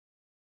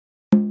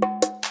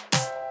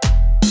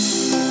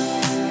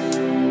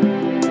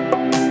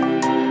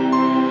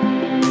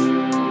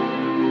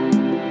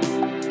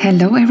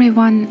Hello,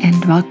 everyone,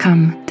 and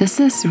welcome. This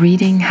is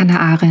Reading Hannah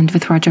Arendt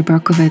with Roger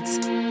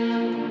Berkowitz,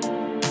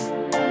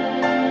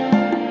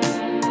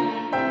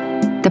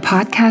 the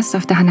podcast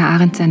of the Hannah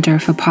Arendt Center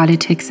for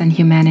Politics and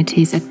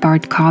Humanities at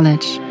Bard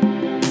College.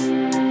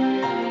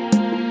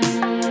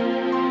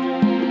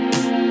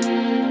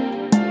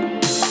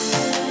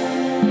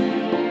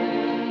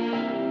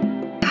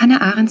 The Hannah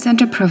Arendt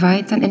Center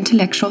provides an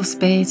intellectual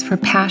space for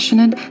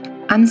passionate,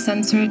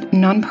 uncensored,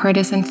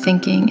 nonpartisan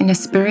thinking in the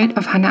spirit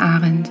of Hannah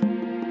Arendt.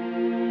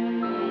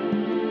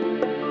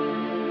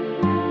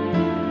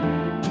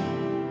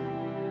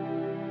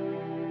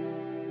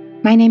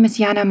 My name is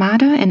Jana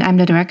Made, and I'm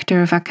the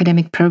Director of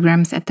Academic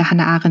Programs at the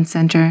Hannah Arendt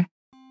Center.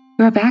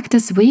 We're back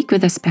this week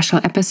with a special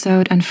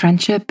episode on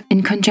friendship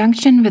in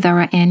conjunction with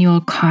our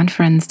annual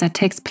conference that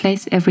takes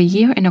place every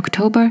year in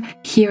October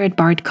here at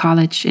Bard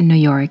College in New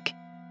York.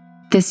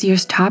 This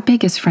year's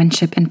topic is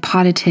friendship and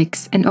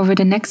politics, and over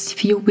the next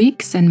few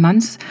weeks and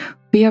months,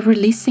 we are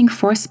releasing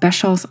 4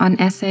 specials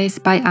on essays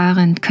by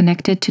Arendt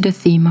connected to the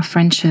theme of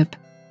friendship.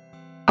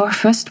 Our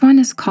first one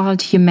is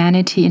called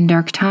Humanity in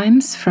Dark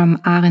Times from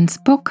Arendt's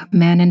book,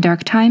 Man in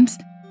Dark Times.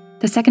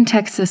 The second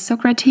text is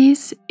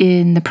Socrates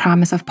in The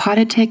Promise of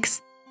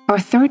Politics. Our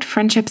third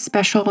friendship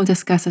special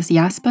discusses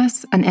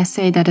Jaspers, an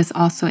essay that is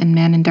also in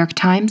Man in Dark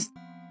Times.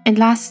 And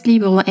lastly,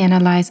 we will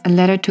analyze a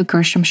letter to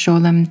Gershom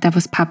Scholem that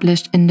was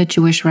published in the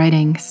Jewish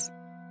Writings.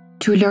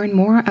 To learn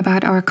more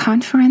about our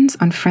conference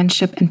on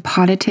friendship and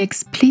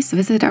politics, please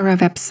visit our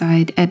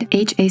website at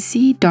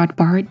hac.bard.edu.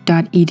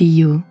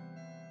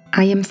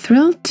 I am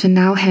thrilled to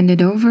now hand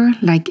it over,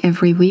 like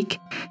every week,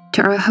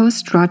 to our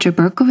host Roger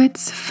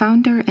Berkowitz,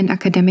 founder and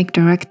academic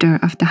director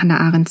of the Hannah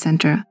Arendt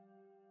Center.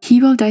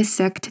 He will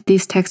dissect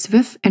these texts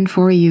with and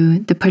for you,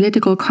 the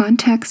political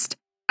context,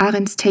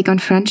 Arendt's take on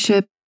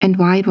friendship, and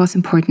why it was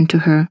important to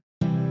her.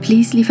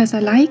 Please leave us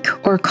a like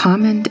or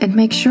comment and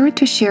make sure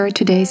to share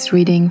today's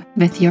reading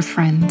with your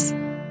friends.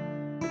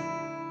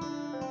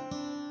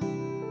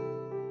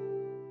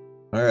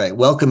 All right,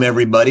 welcome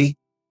everybody.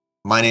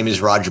 My name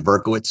is Roger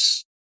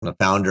Berkowitz. I'm a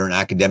founder and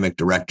academic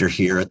director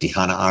here at the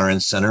Hannah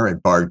Arendt Center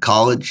at Bard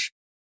College.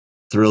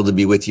 Thrilled to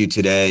be with you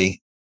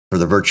today for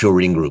the virtual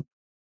reading group.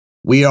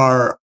 We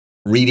are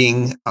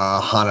reading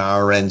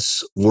Hannah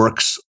Arendt's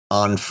works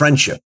on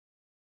friendship.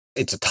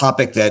 It's a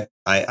topic that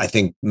I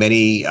think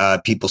many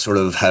people sort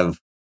of have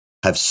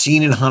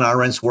seen in Hannah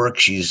Arendt's work.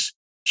 She's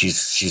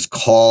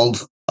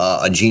called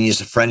a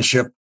genius of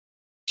friendship.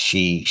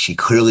 She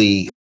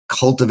clearly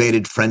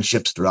cultivated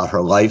friendships throughout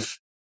her life.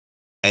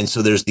 And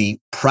so there's the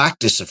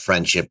practice of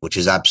friendship, which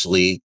is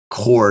absolutely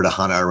core to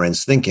Hannah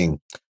Arendt's thinking.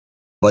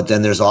 But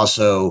then there's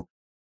also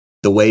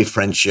the way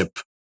friendship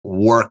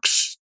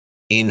works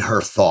in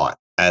her thought,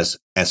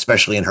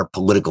 especially in her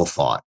political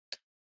thought.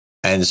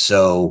 And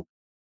so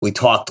we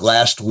talked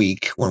last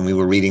week when we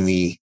were reading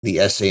the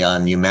essay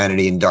on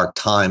Humanity in Dark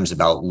Times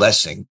about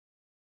Lessing.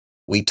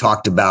 We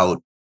talked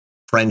about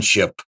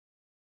friendship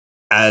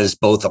as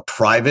both a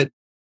private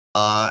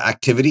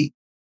activity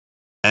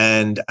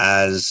and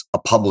as a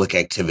public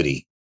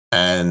activity.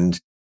 And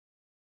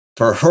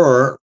for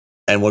her,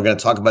 and we're going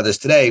to talk about this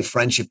today,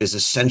 friendship is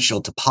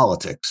essential to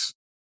politics.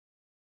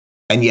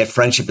 And yet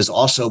friendship is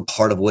also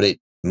part of what it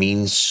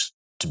means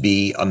to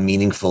be a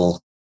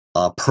meaningful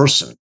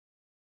person.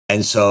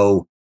 And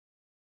so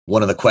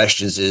one of the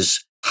questions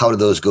is, how do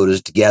those go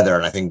together?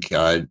 And I think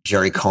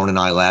Jerry Cohn and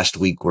I last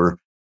week were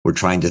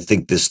trying to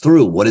think this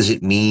through. What does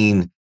it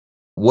mean?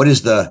 What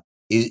is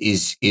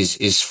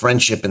is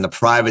friendship in the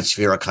private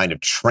sphere a kind of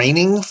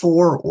training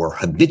for, or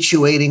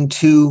habituating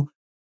to,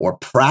 or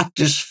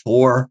practice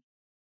for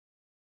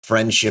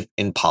friendship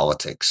in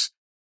politics?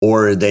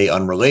 Or are they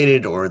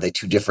unrelated, or are they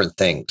two different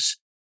things?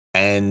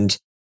 And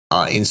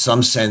in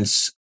some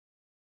sense,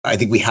 I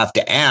think we have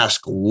to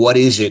ask, what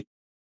is it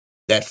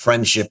that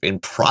friendship in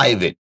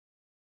private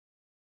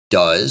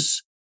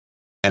does,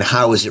 and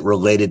how is it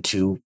related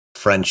to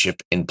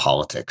friendship in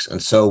politics?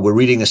 And so we're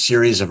reading a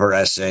series of her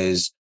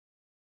essays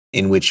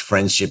in which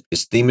friendship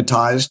is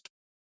thematized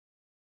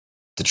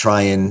to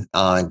try and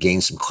gain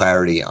some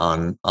clarity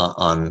on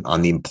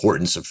the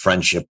importance of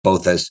friendship,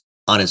 both as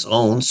on its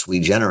own, sui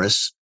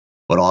generis,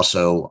 but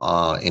also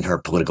in her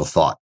political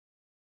thought.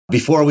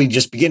 Before we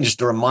just begin, just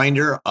a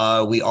reminder,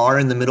 we are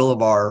in the middle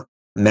of our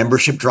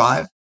membership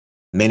drive.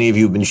 Many of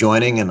you have been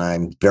joining, and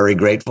I'm very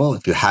grateful.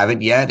 If you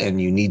haven't yet and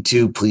you need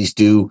to, please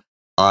do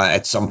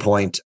at some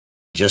point,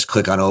 just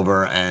click on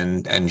over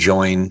and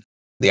join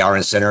the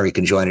Arendt Center. You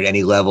can join at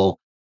any level,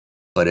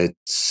 but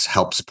it's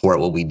helped support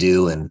what we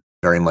do, and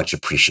very much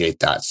appreciate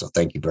that. So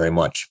thank you very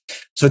much.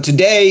 So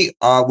today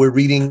we're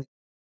reading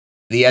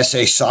the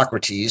essay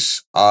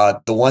Socrates,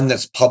 the one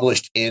that's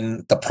published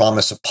in The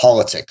Promise of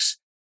Politics.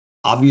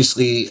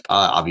 Obviously,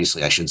 I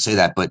shouldn't say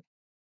that, but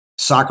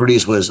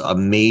Socrates was a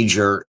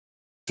major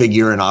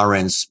figure in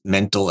Arendt's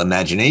mental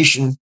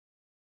imagination.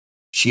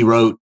 She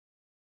wrote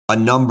a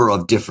number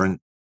of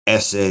different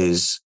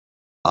essays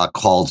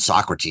called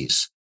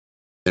Socrates.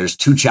 There's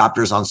 2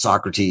 chapters on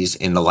Socrates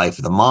in the Life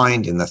of the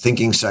Mind, in the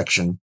thinking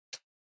section.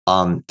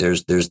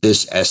 There's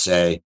this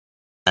essay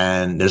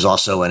And there's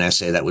also an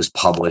essay that was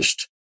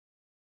published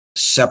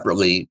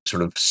separately,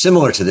 sort of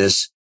similar to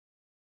this,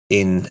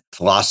 in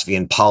Philosophy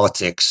and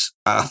Politics.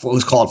 What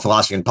was called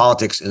Philosophy and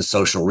Politics in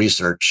Social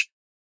Research,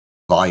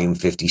 volume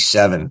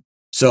 57.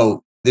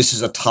 So this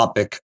is a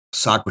topic,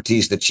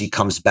 Socrates, that she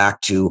comes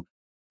back to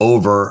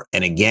over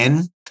and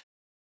again.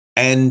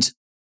 And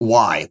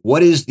why?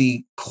 What is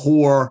the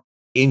core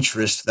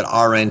interest that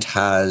Arendt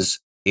has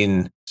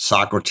in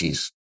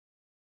Socrates?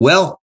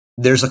 Well,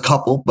 there's a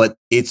couple, but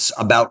it's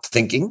about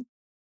thinking.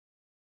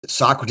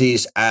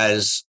 Socrates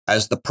as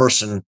the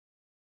person,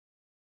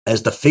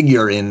 as the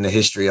figure in the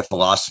history of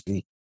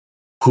philosophy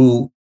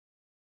who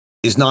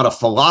is not a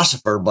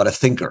philosopher, but a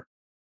thinker.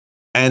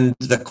 And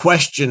the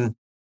question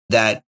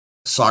that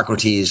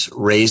Socrates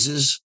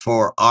raises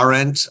for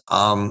Arendt,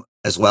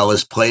 as well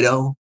as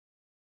Plato,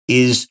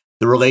 is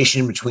the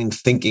relation between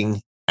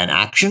thinking and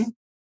action.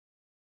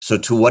 So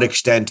to what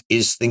extent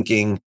is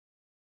thinking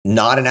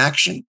not an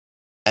action?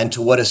 And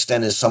to what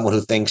extent is someone who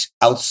thinks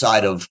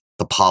outside of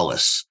the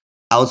polis,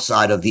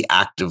 outside of the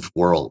active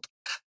world?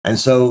 And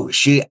so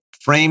she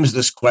frames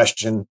this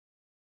question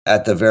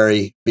at the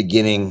very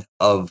beginning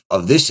of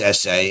this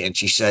essay. And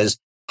she says,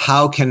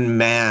 how can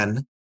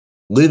man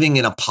living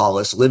in a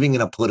polis, living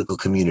in a political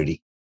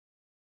community,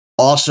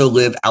 also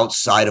live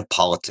outside of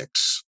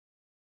politics?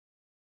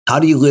 How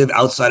do you live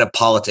outside of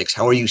politics?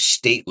 How are you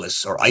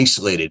stateless or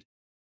isolated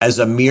as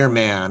a mere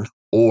man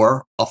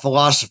or a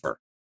philosopher?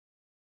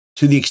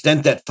 To the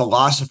extent that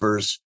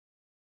philosophers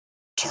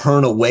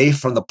turn away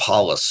from the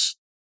polis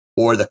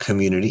or the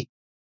community,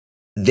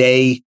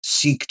 they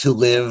seek to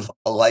live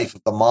a life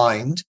of the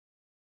mind,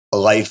 a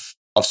life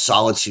of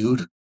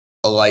solitude,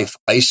 a life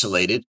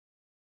isolated.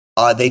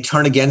 They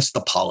turn against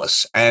the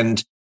polis.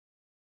 And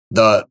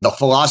the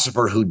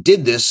philosopher who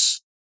did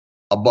this,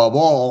 above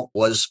all,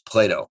 was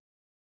Plato.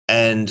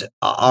 And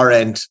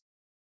Arendt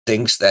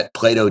thinks that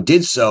Plato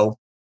did so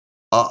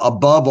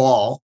above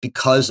all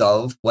because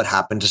of what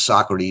happened to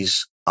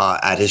Socrates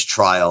at his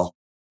trial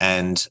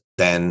and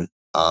then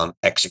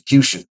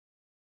execution.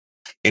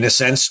 In a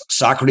sense,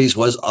 Socrates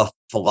was a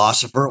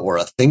philosopher or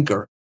a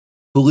thinker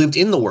who lived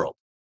in the world.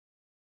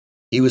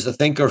 He was a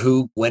thinker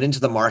who went into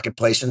the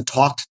marketplace and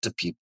talked to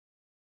people.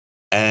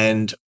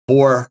 And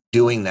for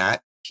doing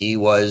that, he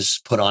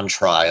was put on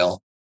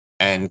trial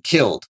and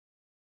killed.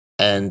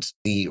 And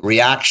the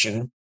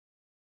reaction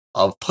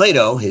of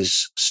Plato,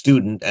 his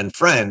student and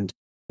friend,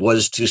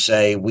 was to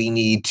say, we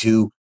need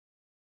to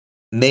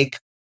make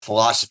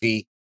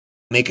philosophy,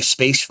 make a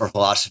space for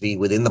philosophy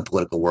within the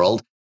political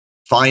world,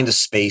 find a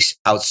space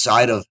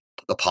outside of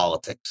the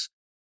politics,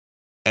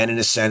 and in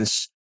a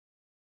sense,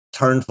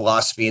 turn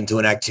philosophy into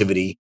an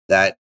activity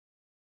that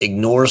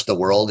ignores the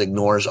world,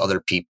 ignores other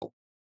people.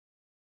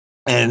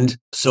 And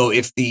so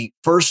if the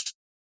first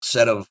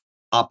set of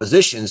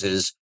oppositions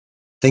is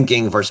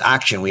thinking versus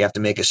action, we have to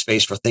make a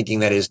space for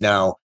thinking that is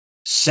now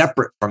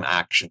separate from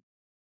action.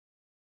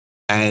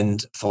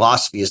 And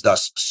philosophy is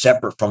thus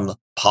separate from the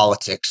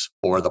politics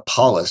or the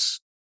polis.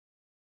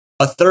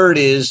 A third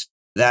is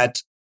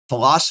that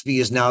philosophy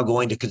is now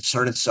going to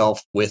concern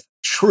itself with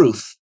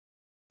truth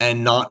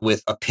and not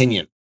with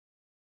opinion,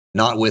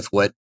 not with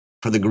what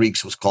for the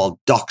Greeks was called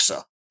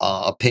doxa,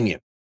 opinion.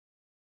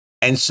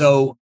 And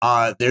so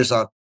there's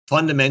a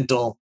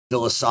fundamental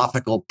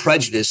philosophical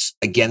prejudice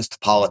against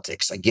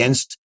politics,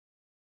 against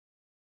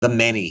the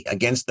many,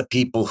 against the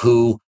people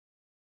who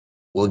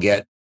will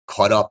get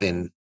caught up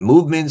in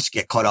movements,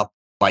 get caught up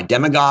by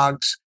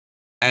demagogues,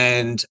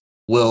 and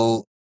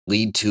will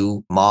lead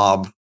to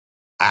mob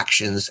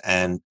actions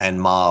and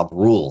mob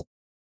rule.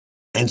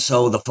 And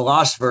so the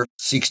philosopher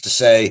seeks to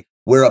say,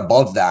 we're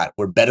above that,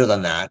 we're better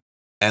than that,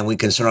 and we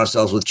concern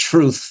ourselves with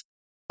truth,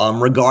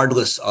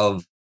 regardless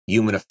of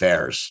human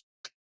affairs.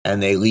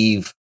 And they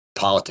leave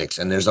politics.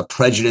 And there's a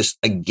prejudice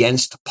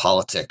against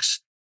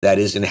politics that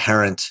is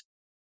inherent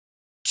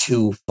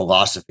to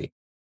philosophy.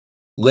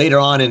 Later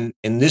on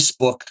in this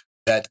book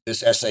that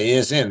this essay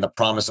is in, The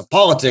Promise of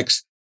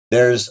Politics,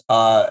 there's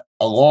a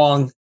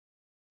long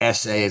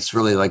essay. It's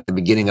really like the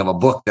beginning of a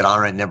book that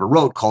Arendt never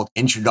wrote called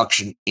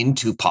Introduction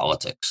into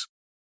Politics.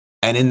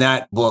 And in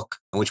that book,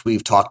 which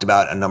we've talked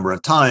about a number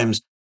of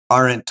times,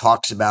 Arendt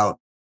talks about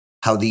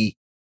how the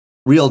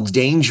real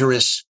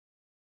dangerous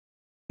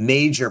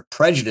major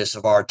prejudice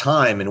of our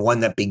time, and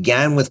one that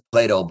began with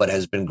Plato but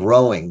has been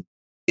growing,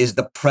 is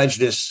the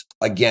prejudice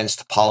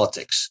against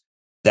politics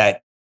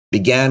that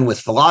began with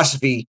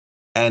philosophy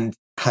and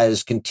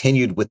has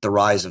continued with the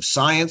rise of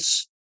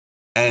science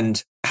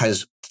and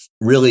has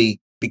really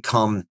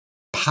become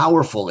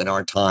powerful in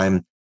our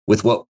time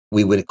with what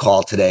we would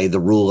call today the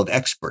rule of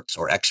experts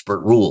or expert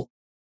rule.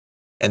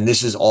 And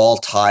this is all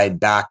tied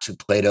back to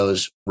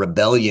Plato's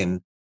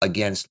rebellion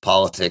against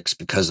politics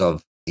because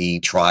of the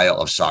trial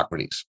of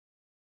Socrates.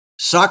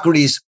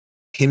 Socrates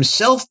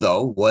himself,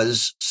 though,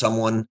 was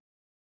someone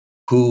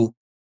who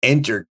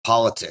entered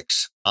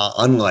politics,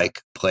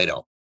 unlike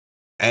Plato.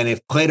 And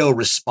if Plato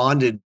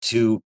responded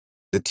to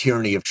the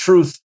tyranny of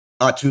truth,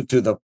 to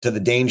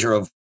the danger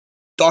of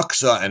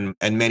doxa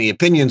and many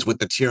opinions with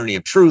the tyranny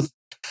of truth,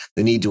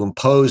 the need to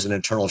impose an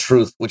eternal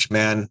truth,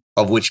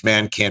 of which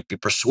man can't be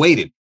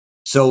persuaded.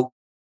 So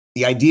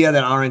the idea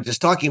that Arendt is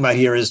talking about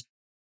here is,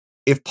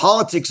 if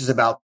politics is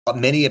about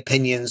many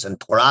opinions and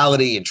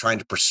plurality and trying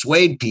to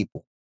persuade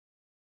people,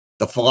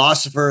 the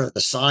philosopher,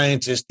 the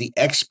scientist, the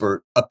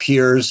expert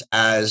appears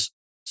as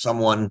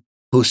someone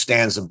who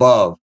stands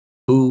above,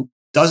 who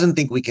doesn't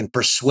think we can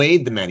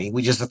persuade the many.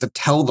 We just have to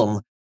tell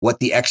them what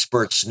the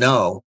experts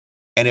know.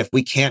 And if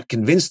we can't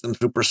convince them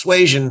through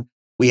persuasion,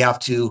 we have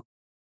to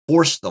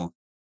force them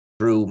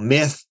through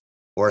myth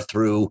or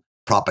through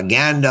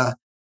propaganda,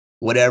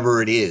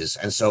 whatever it is.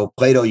 And so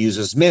Plato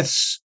uses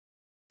myths.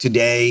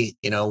 Today,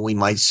 we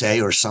might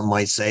say, or some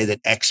might say,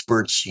 that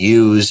experts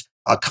use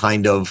a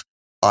kind of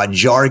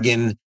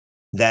jargon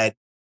that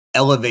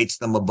elevates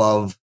them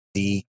above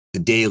the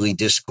daily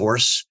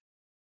discourse,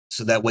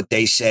 so that what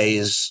they say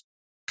is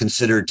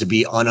considered to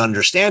be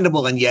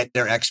ununderstandable, and yet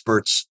they're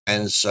experts,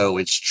 and so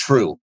it's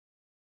true.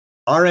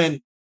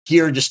 Arendt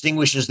here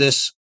distinguishes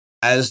this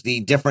as the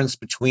difference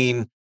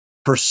between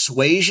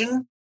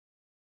persuasion,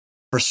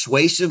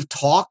 persuasive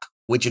talk,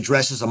 which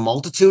addresses a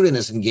multitude and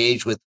is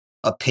engaged with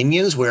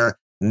opinions where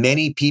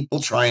many people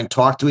try and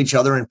talk to each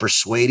other and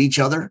persuade each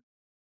other,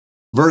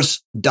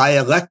 versus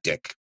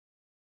dialectic,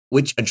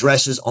 which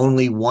addresses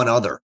only one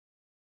other.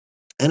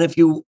 And if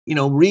you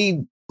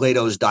read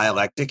Plato's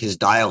dialectic, his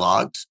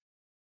dialogues,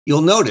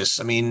 you'll notice,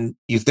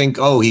 you think,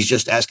 oh, he's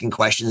just asking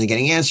questions and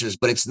getting answers,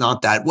 but it's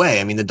not that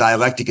way. The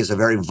dialectic is a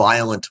very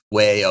violent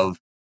way of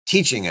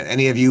teaching it.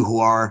 Any of you who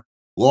are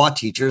law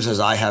teachers, as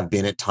I have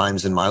been at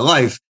times in my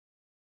life,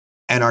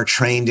 and are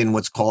trained in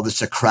what's called the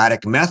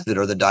Socratic method,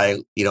 or the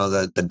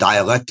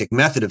dialectic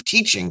method of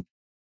teaching,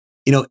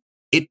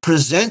 it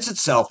presents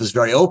itself as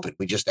very open.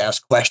 We just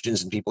ask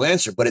questions and people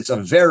answer, but it's a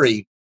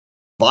very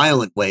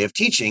violent way of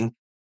teaching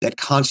that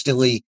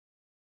constantly,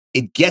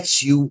 it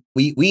gets you,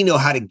 we know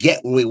how to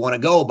get where we want to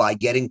go by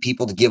getting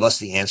people to give us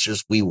the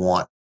answers we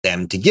want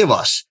them to give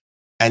us.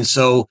 And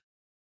so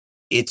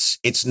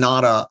it's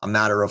not a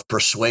matter of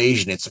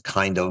persuasion. It's a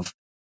kind of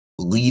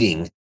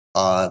leading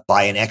by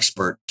an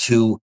expert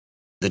to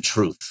the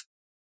truth.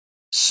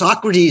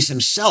 Socrates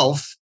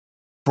himself,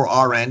 for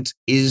Arendt,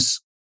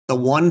 is the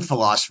one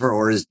philosopher,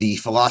 or is the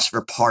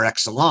philosopher par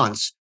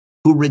excellence,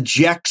 who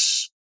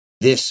rejects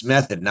this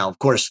method. Now, of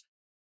course,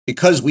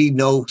 because we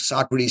know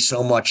Socrates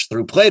so much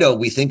through Plato,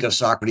 we think of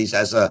Socrates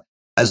as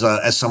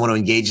someone who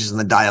engages in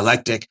the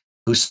dialectic,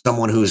 who's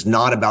someone who's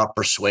not about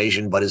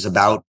persuasion, but is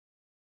about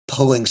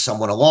pulling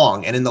someone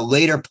along. And in the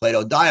later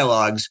Plato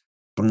dialogues,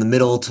 from the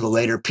middle to the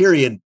later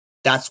period,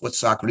 that's what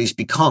Socrates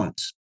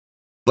becomes.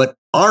 But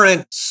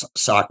Arendt's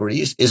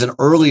Socrates is an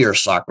earlier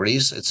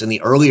Socrates. It's in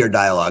the earlier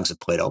dialogues of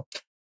Plato,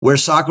 where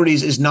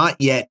Socrates is not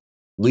yet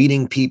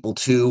leading people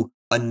to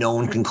a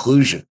known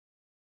conclusion.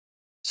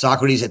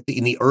 Socrates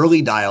in the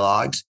early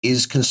dialogues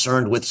is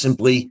concerned with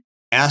simply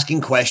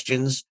asking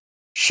questions,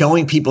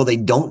 showing people they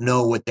don't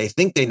know what they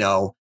think they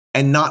know,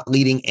 and not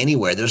leading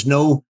anywhere. There's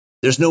no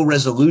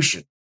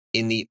resolution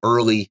in the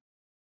early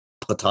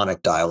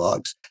Platonic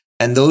dialogues.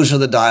 And those are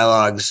the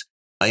dialogues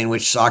in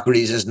which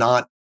Socrates is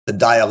not the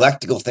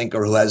dialectical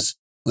thinker who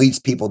leads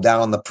people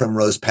down the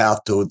primrose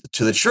path to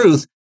the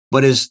truth,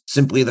 but is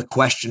simply the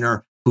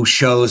questioner who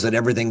shows that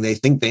everything they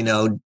think they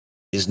know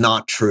is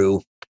not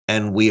true,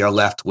 and we are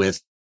left with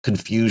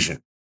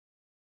confusion.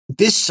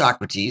 This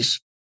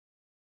Socrates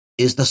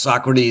is the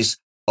Socrates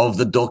of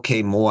the doke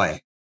moi,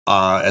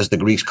 as the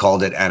Greeks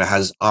called it, and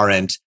as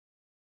Arendt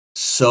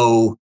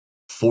so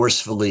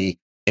forcefully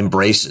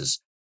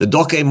embraces. The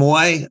doke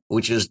moi,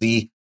 which is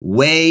the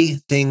way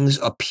things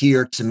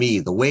appear to me,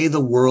 the way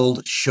the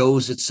world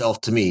shows itself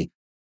to me.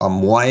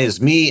 Moi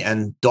is me,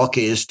 and doke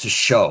is to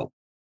show.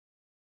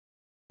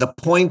 The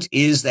point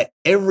is that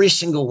every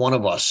single one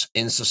of us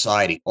in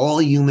society,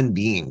 all human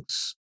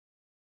beings,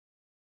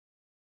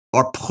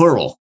 are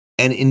plural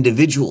and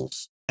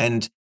individuals,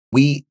 and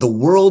the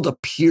world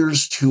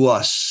appears to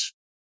us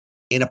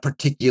in a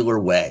particular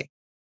way.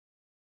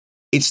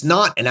 It's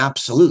not an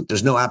absolute.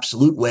 There's no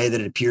absolute way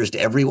that it appears to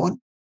everyone,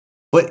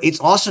 but it's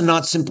also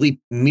not simply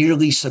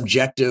merely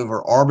subjective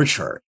or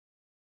arbitrary,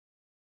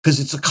 because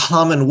it's a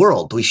common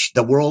world.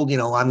 The world,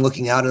 I'm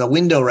looking out in a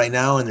window right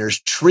now, and there's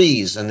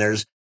trees and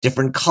there's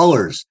different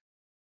colors,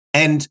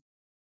 and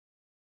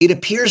it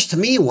appears to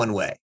me one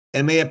way,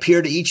 and may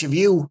appear to each of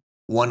you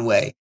one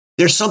way.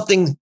 There's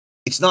something,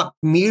 it's not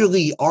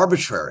merely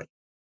arbitrary,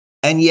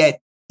 and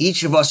yet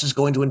each of us is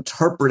going to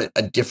interpret it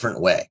a different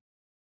way.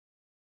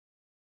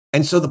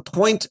 And so the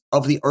point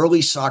of the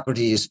early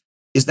Socrates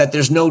is that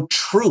there's no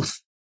truth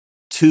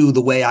to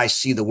the way I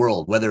see the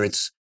world, whether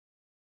it's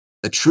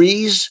the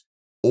trees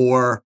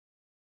or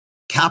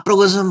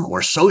capitalism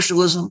or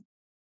socialism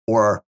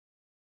or,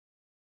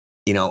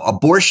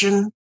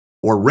 abortion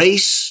or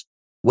race,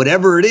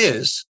 whatever it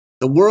is,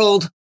 the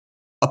world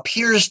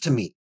appears to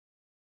me.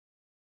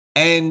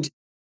 And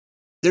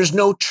there's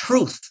no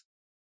truth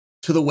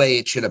to the way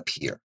it should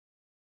appear.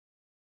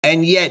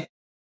 And yet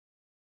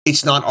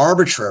it's not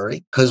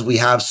arbitrary, because we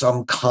have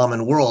some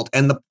common world.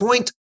 And the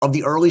point of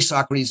the early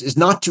Socrates is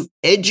not to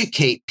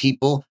educate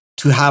people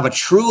to have a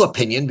true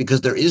opinion,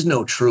 because there is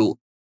no true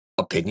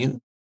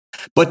opinion,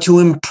 but to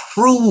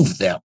improve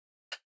them.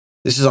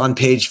 This is on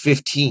page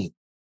 15.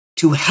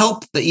 To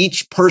help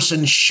each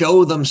person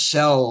show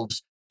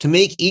themselves, to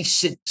make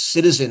each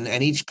citizen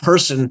and each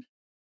person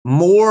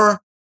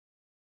more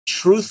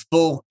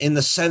truthful in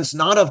the sense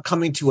not of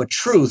coming to a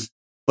truth,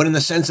 but in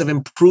the sense of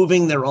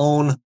improving their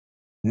own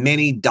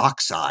many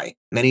doxai,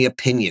 many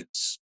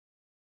opinions.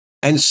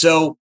 And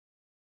so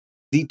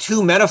the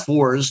two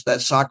metaphors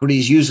that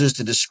Socrates uses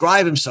to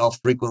describe himself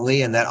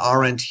frequently and that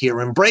Arendt here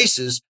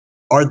embraces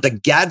are the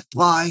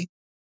gadfly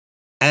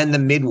and the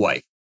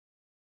midwife,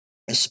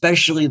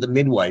 especially the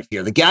midwife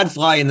here. The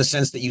gadfly in the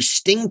sense that you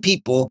sting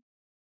people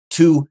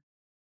to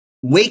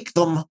wake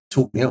them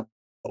to,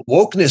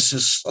 wokeness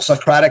is a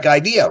Socratic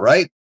idea,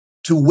 right?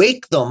 To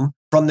wake them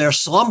from their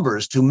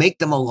slumbers, to make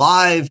them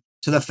alive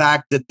to the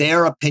fact that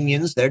their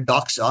opinions, their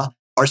doxa,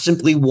 are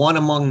simply one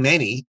among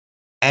many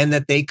and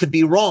that they could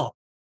be wrong.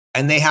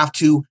 And they have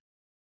to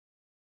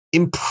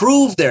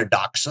improve their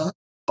doxa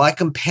by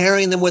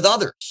comparing them with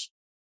others.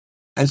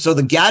 And so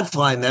the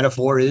gadfly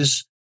metaphor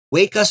is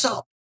wake us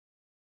up.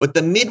 But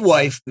the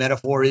midwife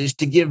metaphor is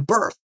to give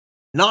birth,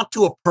 not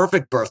to a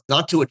perfect birth,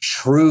 not to a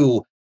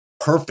true,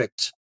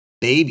 perfect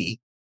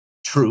baby,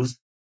 truth,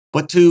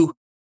 but to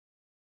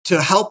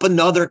help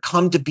another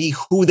come to be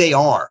who they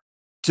are,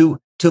 to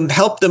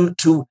help them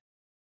to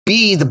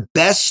be the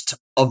best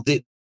of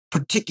the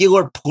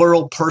particular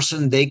plural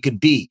person they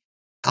could be.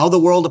 How the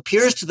world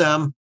appears to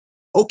them,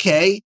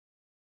 okay,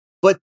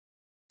 but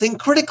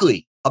think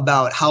critically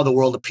about how the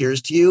world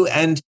appears to you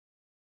and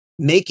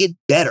make it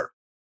better.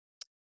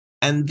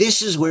 And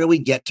this is where we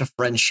get to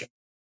friendship,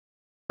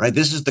 right?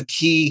 This is the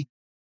key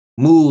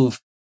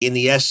move in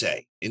the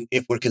essay,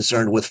 if we're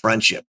concerned with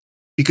friendship.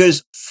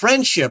 Because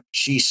friendship,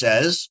 she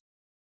says,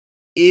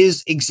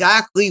 is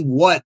exactly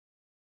what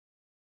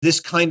this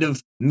kind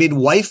of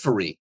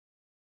midwifery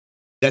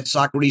that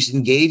Socrates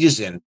engages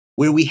in,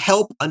 where we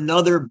help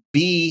another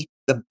be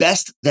the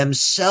best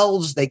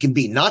themselves they can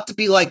be, not to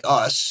be like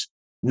us,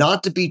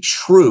 not to be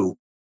true,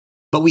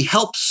 but we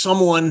help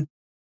someone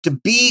to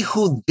be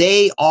who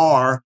they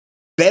are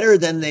better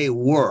than they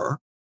were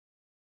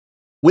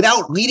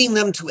without leading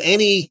them to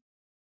any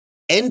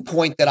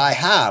endpoint that I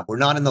have. We're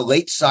not in the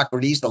late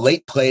Socrates, the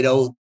late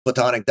Plato,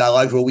 Platonic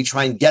dialogues where we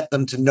try and get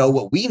them to know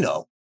what we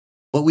know,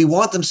 but we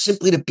want them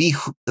simply to be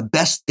the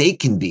best they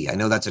can be. I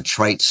know that's a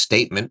trite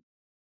statement.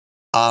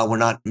 We're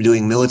not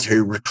doing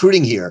military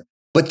recruiting here,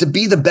 but to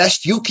be the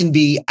best you can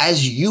be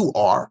as you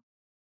are.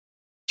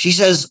 She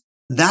says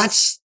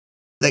that's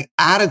the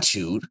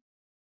attitude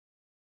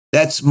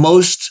that's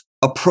most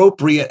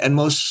appropriate and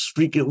most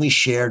frequently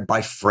shared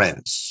by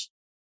friends.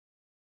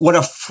 What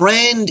a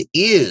friend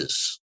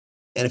is,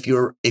 and if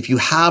you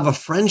have a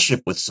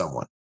friendship with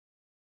someone,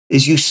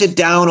 is you sit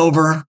down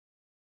over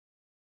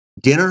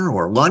dinner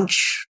or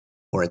lunch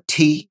or a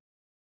tea,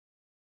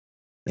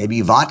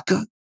 maybe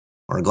vodka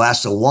or a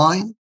glass of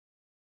wine,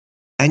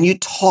 and you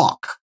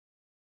talk.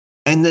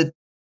 And that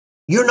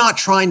you're not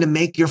trying to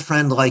make your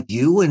friend like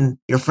you, and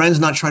your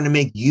friend's not trying to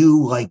make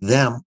you like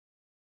them,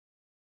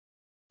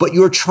 but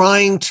you're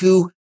trying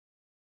to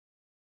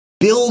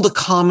build a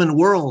common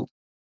world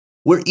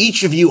where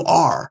each of you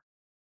are.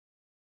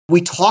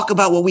 We talk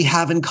about what we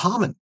have in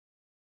common.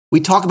 We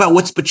talk about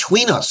what's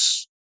between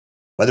us,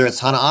 whether it's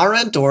Hannah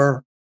Arendt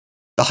or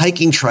the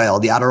hiking trail,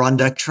 the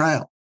Adirondack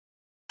Trail.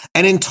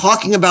 And in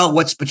talking about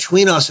what's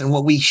between us and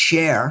what we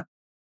share,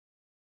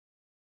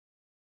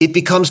 it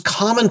becomes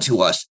common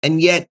to us.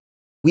 And yet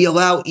we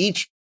allow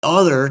each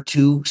other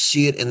to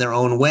see it in their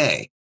own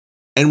way.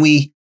 And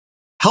we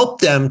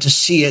help them to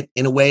see it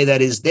in a way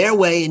that is their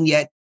way and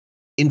yet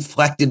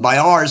inflected by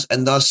ours,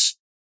 and thus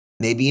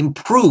maybe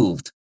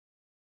improved.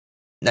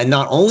 And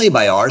not only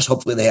by ours,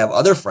 hopefully they have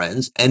other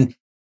friends, and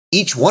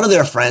each one of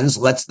their friends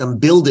lets them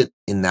build it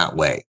in that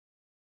way.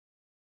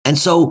 And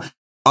so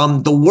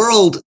the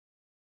world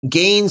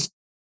gains,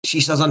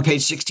 she says on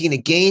page 16,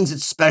 it gains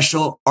its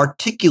special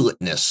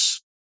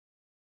articulateness.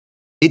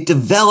 It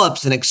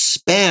develops and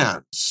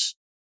expands.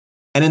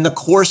 And in the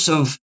course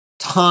of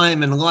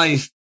time and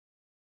life,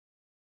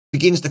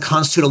 begins to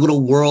constitute a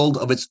little world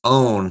of its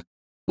own,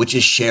 which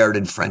is shared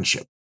in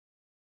friendship.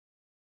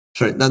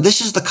 So now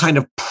this is the kind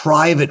of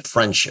private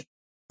friendship,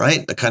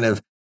 right? The kind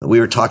of that we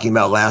were talking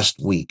about last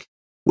week,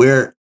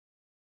 where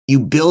you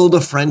build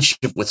a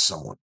friendship with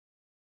someone.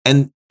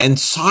 And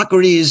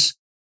Socrates'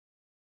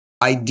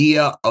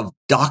 idea of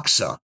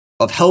doxa,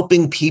 of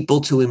helping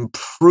people to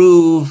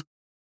improve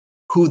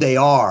who they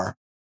are,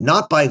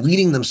 not by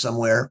leading them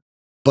somewhere,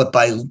 but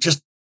by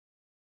just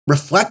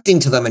reflecting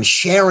to them and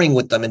sharing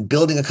with them and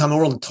building a common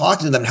world and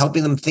talking to them,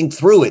 helping them think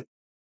through it,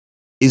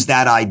 is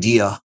that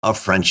idea of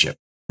friendship.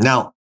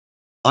 Now,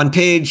 on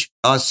page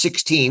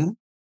 16,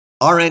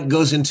 Arendt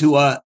goes into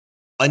a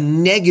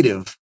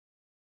negative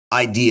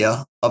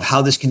idea of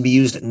how this can be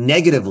used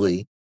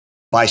negatively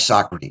by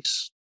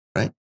Socrates,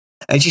 right?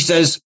 And she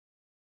says,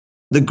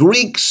 the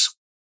Greeks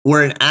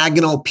were an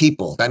agonal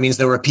people. That means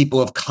they were a people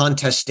of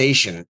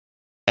contestation,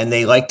 and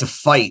they like to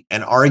fight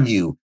and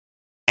argue.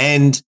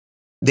 And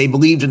they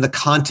believed in the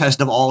contest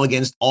of all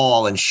against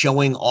all and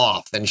showing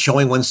off and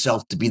showing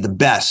oneself to be the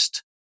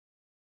best.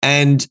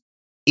 And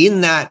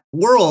in that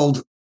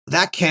world,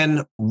 that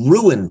can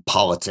ruin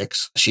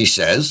politics, she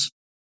says,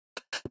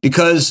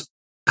 because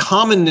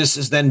commonness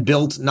is then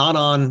built not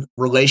on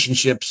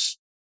relationships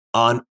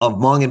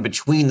among and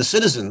between the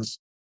citizens,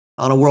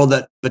 on a world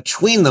that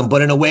between them,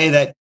 but in a way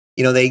that,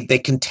 they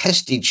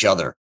contest each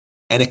other,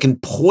 and it can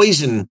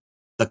poison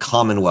the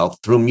commonwealth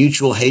through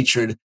mutual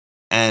hatred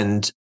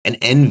and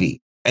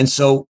envy. And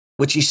so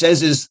what she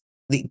says is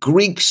the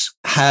Greeks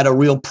had a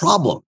real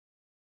problem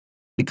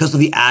because of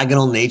the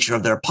agonal nature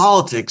of their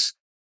politics.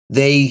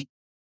 They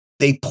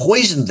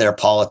poisoned their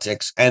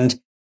politics and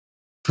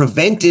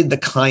prevented the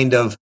kind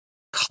of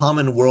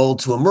common world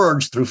to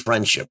emerge through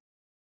friendship.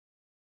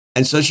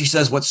 And so she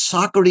says what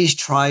Socrates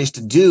tries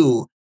to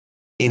do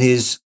in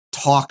his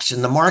talks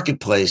in the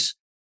marketplace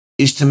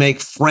is to make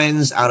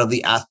friends out of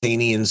the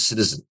Athenian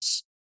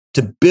citizens,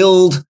 to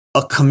build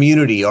a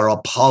community or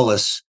a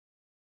polis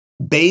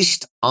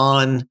based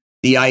on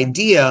the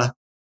idea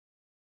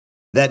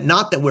that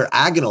not that we're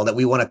agonal, that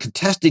we want to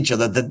contest each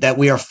other, that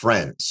we are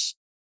friends,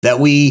 that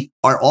we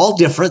are all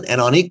different and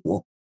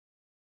unequal,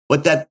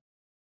 but that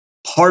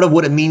part of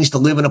what it means to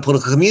live in a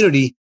political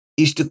community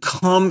is to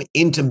come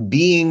into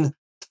being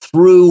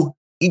through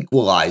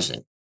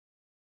equalizing.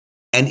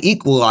 And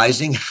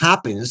equalizing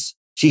happens,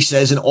 she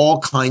says, in all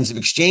kinds of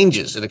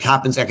exchanges. And it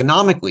happens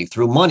economically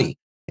through money.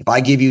 If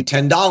I give you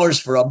 $10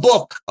 for a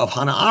book of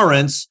Hannah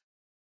Arendt's,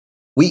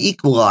 we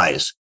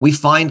equalize. We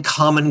find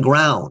common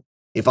ground.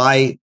 If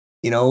I,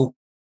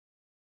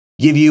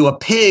 give you a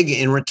pig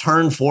in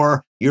return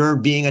for your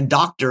being a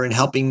doctor and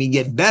helping me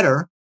get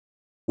better,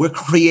 we're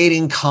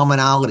creating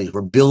commonalities.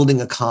 We're building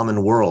a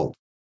common world.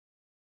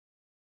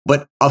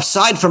 But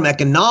aside from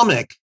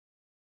economic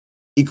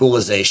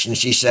equalization,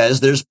 she says,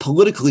 there's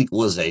political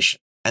equalization,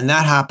 and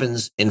that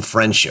happens in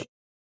friendship.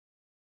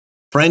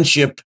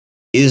 Friendship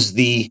is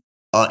the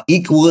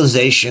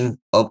equalization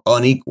of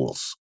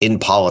unequals in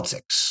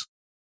politics.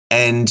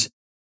 And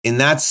in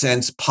that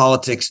sense,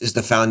 politics is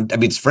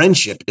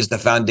friendship is the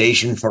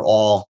foundation for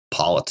all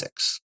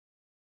politics.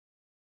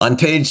 On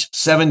page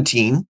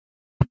 17,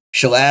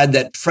 she'll add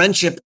that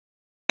friendship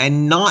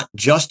and not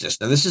justice.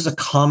 Now, this is a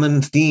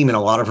common theme in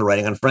a lot of her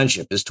writing on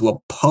friendship, is to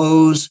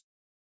oppose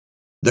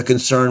the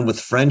concern with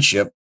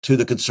friendship to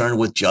the concern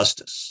with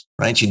justice,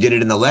 right? She did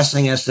it in the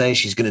Lessing essay.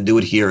 She's going to do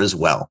it here as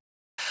well.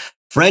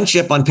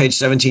 Friendship, on page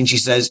 17, she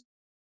says,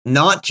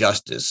 not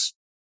justice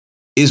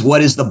is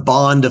what is the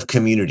bond of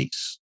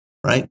communities,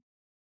 right?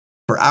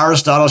 For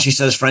Aristotle, she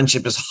says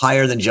friendship is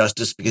higher than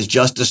justice because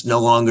justice is no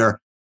longer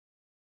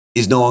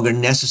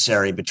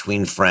necessary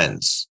between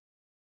friends.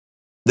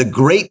 The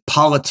great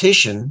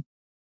politician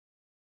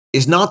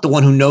is not the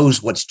one who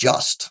knows what's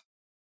just.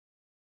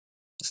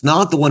 It's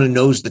not the one who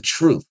knows the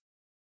truth.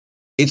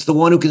 It's the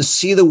one who can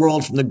see the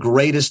world from the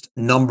greatest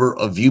number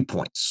of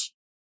viewpoints.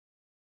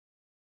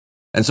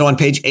 And so on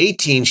page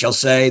 18, she'll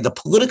say the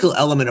political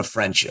element of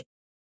friendship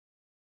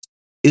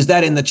is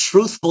that in the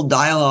truthful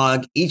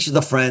dialogue, each of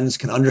the friends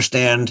can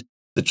understand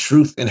the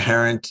truth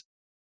inherent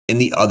in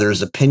the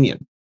other's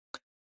opinion.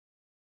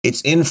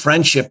 It's in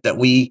friendship that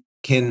we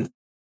can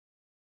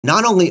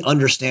not only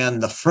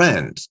understand the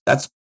friend,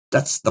 that's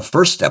the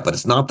first step, but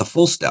it's not the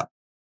full step.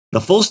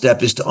 The full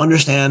step is to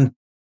understand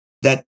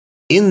that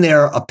in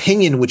their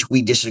opinion, which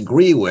we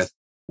disagree with,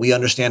 we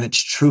understand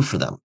it's true for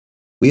them.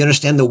 We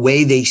understand the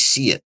way they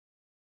see it.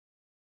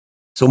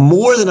 So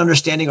more than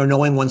understanding or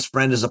knowing one's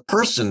friend as a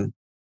person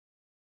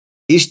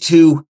is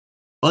to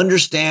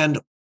understand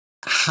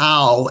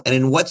how and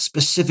in what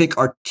specific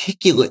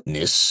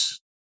articulateness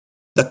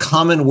the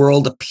common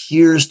world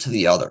appears to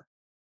the other,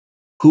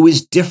 who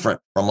is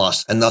different from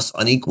us and thus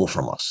unequal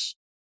from us.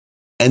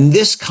 And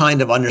this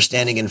kind of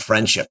understanding in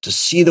friendship, to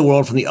see the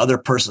world from the other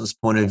person's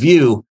point of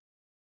view,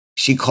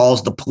 she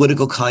calls the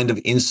political kind of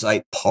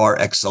insight par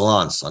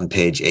excellence on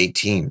page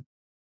 18.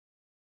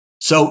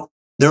 So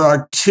there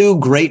are two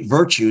great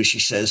virtues, she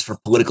says, for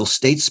political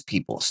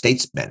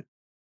statesmen.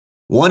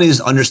 One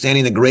is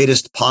understanding the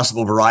greatest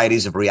possible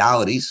varieties of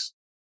realities.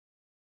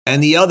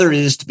 And the other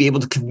is to be able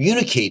to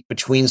communicate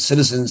between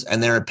citizens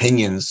and their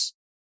opinions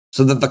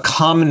so that the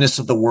commonness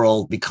of the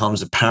world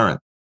becomes apparent.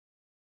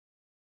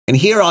 And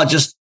here I'll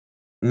just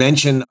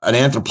mention an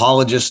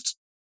anthropologist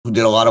who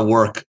did a lot of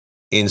work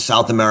in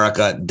South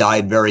America,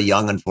 died very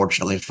young,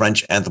 unfortunately, a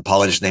French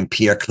anthropologist named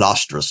Pierre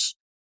Clastres,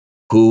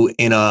 who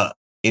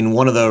in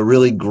one of the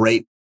really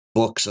great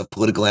books of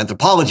political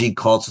anthropology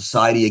called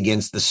Society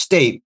Against the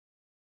State,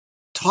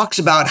 talks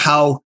about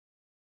how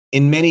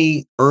in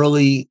many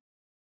early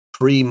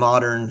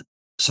pre-modern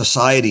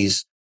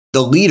societies,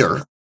 the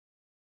leader,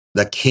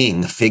 the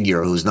king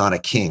figure who's not a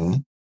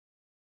king,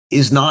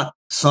 is not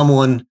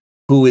someone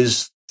who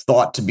is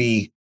thought to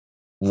be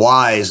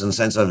wise in the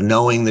sense of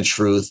knowing the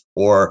truth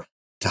or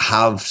to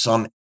have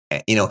some,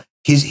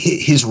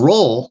 his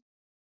role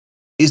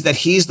is that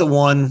he's the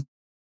one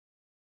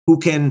who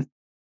can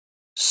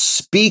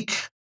speak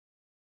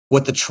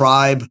what the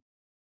tribe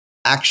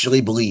actually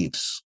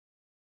believes.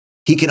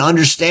 He can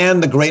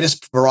understand the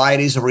greatest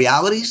varieties of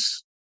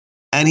realities,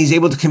 and he's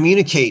able to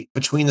communicate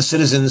between the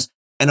citizens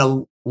and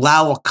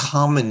allow a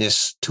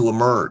commonness to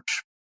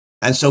emerge.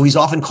 And so he's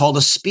often called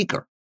a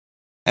speaker,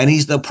 and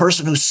he's the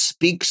person who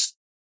speaks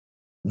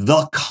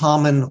the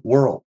common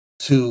world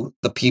to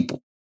the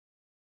people.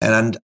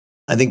 And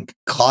I think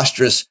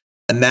Klostris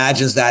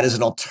imagines that as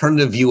an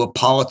alternative view of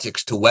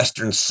politics to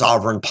Western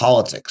sovereign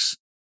politics.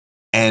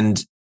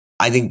 And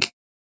I think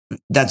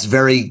that's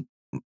very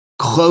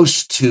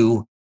close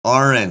to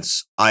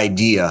Arendt's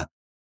idea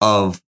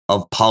of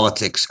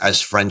politics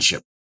as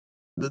friendship.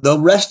 The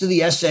rest of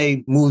the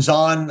essay moves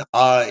on.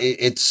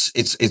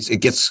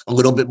 It gets a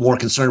little bit more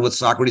concerned with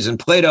Socrates and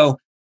Plato.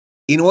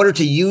 In order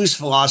to use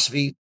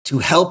philosophy to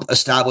help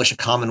establish a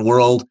common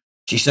world,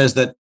 she says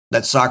that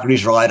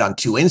Socrates relied on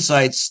two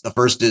insights. The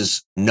first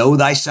is know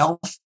thyself,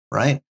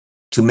 right?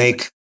 To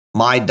make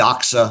my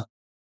doxa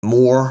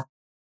more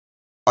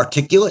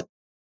articulate,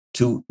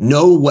 to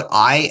know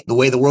the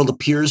way the world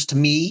appears to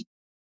me,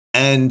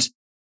 and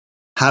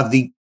have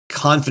the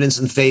confidence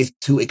and faith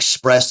to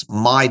express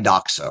my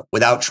doxa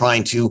without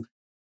trying to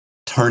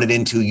turn it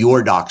into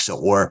your doxa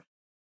or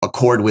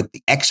accord with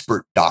the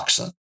expert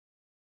doxa.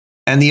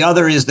 And the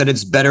other is that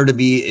it's better to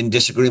be in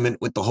disagreement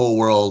with the whole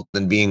world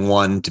than being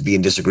one to be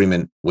in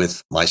disagreement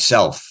with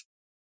myself.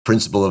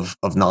 Principle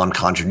of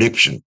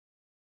non-contradiction.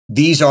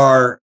 These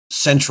are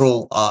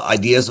central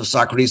ideas of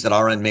Socrates that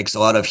Arendt makes a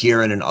lot of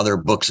here and in other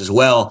books as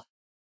well.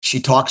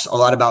 She talks a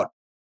lot about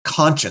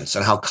conscience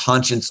and how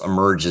conscience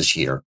emerges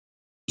here.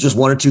 Just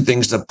one or two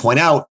things to point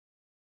out.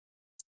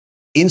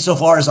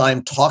 Insofar as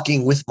I'm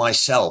talking with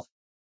myself,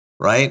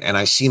 right, and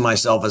I see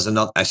myself as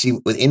another, I see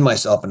within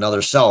myself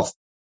another self,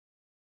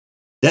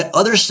 that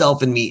other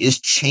self in me is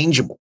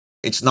changeable.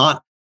 It's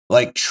not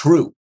like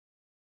true.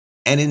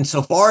 And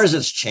insofar as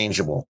it's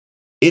changeable,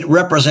 it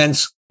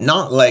represents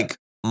not like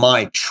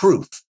my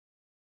truth,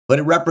 but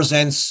it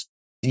represents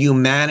the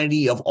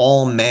humanity of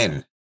all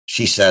men,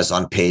 she says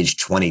on page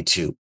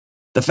 22.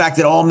 The fact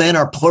that all men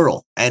are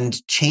plural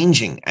and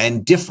changing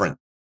and different.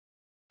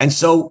 And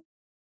so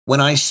when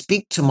I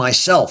speak to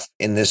myself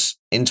in this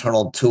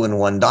internal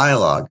 2-in-1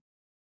 dialogue,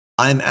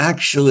 I'm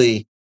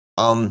actually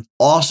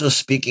also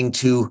speaking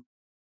to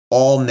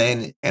all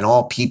men and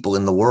all people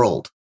in the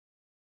world.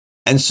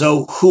 And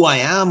so who I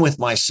am with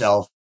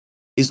myself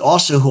is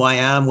also who I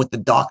am with the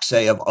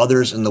doxa of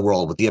others in the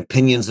world, with the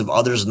opinions of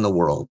others in the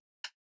world.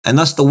 And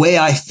thus the way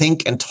I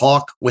think and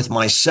talk with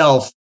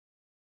myself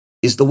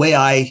is the way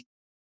I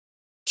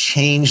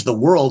change the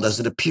world as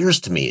it appears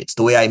to me. It's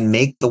the way I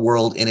make the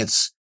world in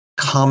its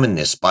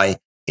commonness by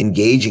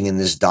engaging in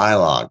this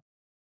dialogue.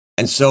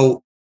 And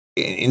so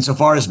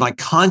insofar as my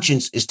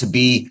conscience is to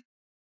be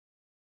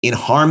in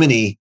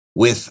harmony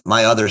with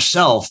my other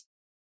self,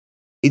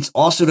 it's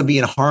also to be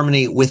in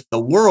harmony with the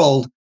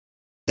world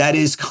that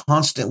is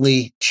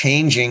constantly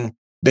changing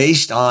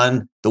based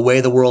on the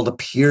way the world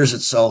appears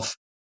itself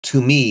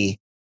to me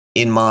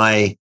in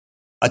my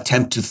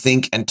attempt to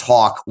think and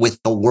talk with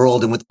the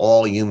world and with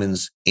all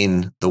humans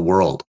in the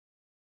world.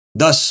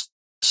 Thus,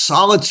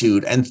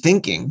 solitude and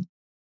thinking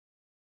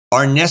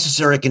are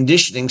necessary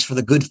conditionings for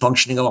the good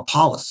functioning of a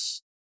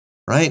polis,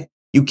 right?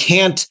 You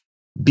can't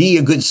be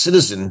a good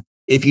citizen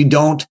if you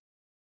don't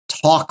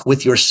talk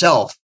with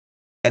yourself.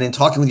 And in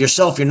talking with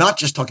yourself, you're not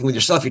just talking with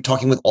yourself, you're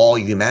talking with all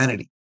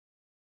humanity.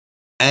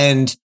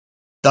 And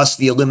thus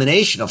the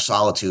elimination of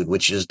solitude,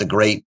 which is the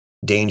great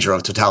danger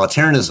of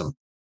totalitarianism,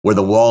 where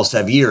the walls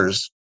have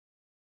ears.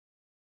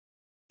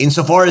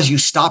 Insofar as you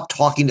stop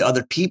talking to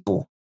other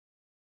people,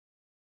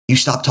 you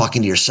stop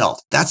talking to yourself.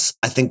 That's,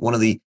 I think, one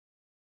of the,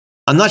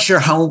 I'm not sure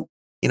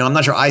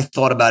I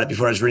thought about it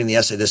before I was reading the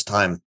essay this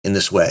time in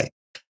this way.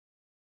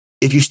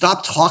 If you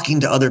stop talking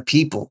to other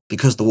people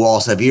because the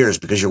walls have ears,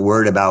 because you're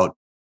worried about,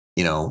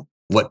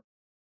 what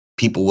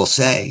people will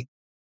say,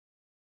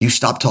 you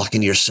stop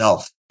talking to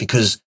yourself,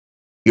 because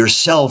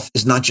yourself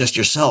is not just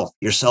yourself.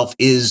 Yourself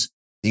is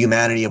the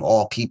humanity of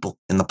all people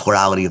in the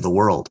plurality of the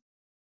world.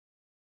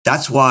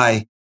 That's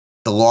why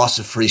the loss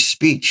of free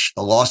speech,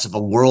 the loss of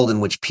a world in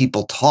which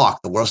people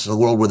talk, the loss of a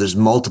world where there's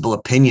multiple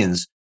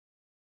opinions,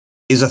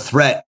 is a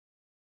threat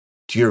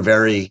to your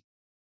very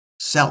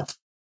self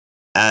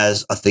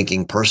as a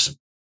thinking person.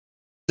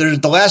 There's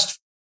the last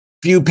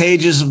few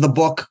pages of the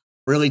book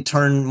really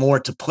turn more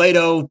to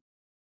Plato,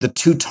 the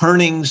two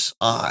turnings,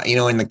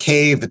 in the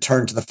cave, the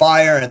turn to the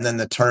fire, and then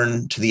the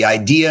turn to the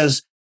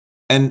ideas.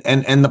 And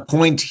the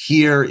point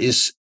here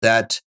is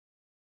that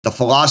the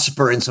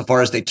philosopher,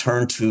 insofar as they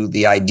turn to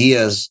the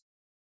ideas,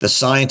 the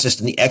scientist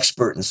and the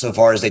expert,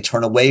 insofar as they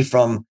turn away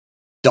from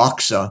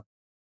doxa,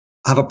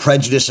 have a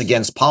prejudice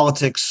against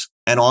politics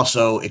and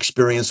also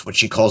experience what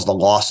she calls the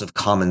loss of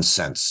common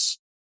sense.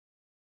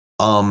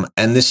 And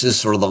this is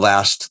sort of the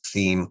last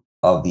theme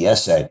of the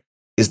essay,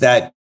 is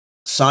that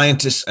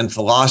scientists and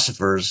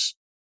philosophers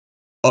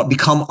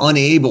become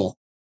unable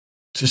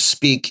to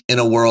speak in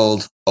a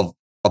world of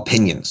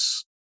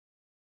opinions.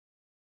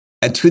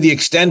 And to the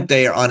extent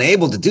they are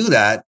unable to do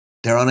that,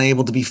 they're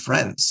unable to be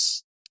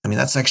friends. I mean,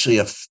 that's actually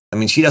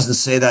she doesn't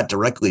say that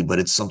directly, but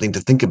it's something to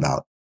think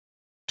about.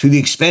 To the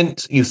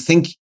extent you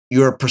think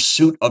your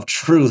pursuit of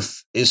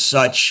truth is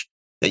such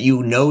that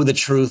you know the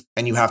truth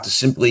and you have to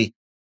simply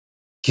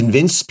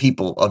convince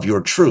people of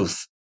your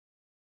truth,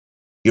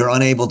 you're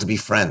unable to be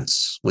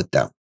friends with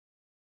them.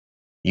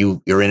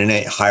 You're in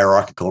a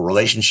hierarchical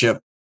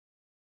relationship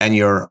and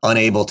you're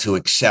unable to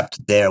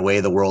accept their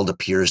way the world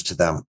appears to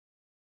them.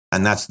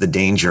 And that's the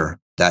danger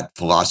that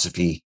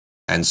philosophy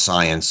and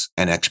science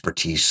and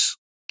expertise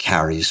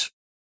carries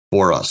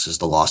for us, is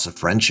the loss of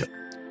friendship,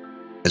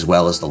 as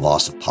well as the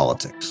loss of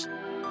politics.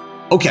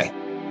 Okay,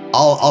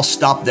 I'll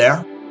stop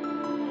there.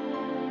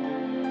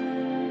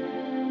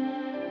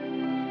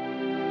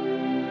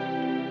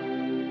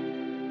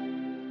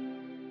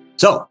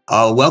 So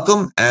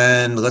welcome,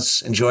 and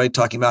let's enjoy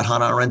talking about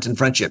Hannah Arendt and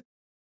friendship.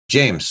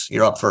 James,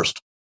 you're up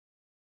first.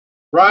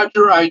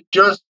 Roger, I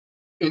just,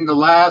 in the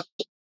last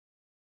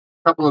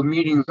couple of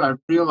meetings, I've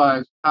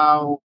realized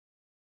how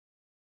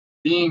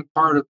being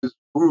part of this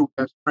group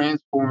has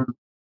transformed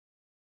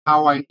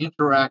how I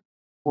interact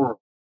with the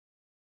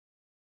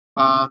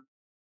world.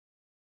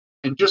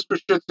 And just for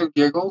shits and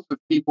giggles, if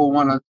people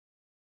want to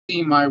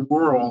see my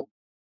world,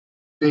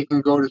 they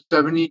can go to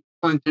 70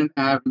 Clinton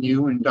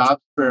Avenue in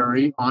Dobbs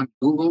Ferry on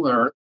Google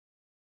Earth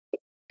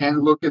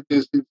and look at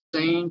this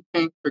insane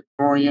pink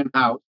Victorian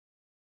house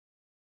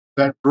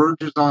that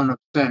verges on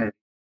obscenity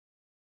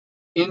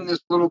in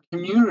this little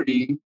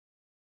community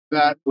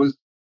that was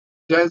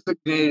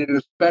designated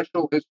a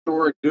special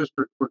historic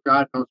district for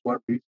God knows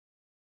what reason.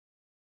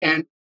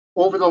 And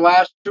over the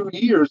last 2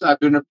 years, I've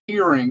been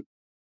appearing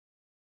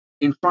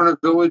in front of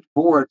village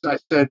boards. I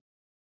said,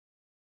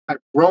 I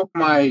broke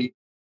my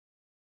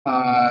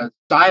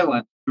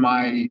silence,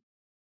 my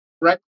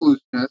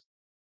recluseness,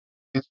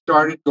 and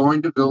started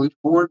going to village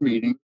board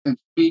meetings and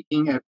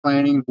speaking at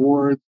planning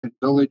boards and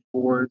village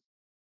boards.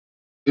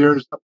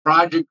 There's a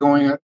project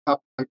going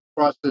up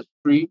across the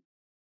street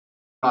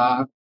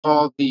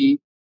called the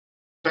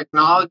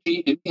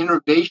Technology and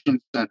Innovation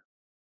Center.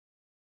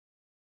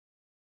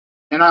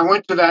 And I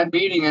went to that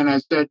meeting and I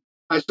said,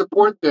 I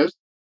support this.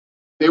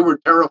 They were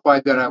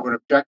terrified that I would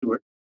object to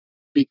it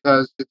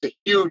because it's a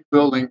huge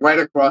building right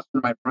across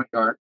from my front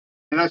yard.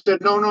 And I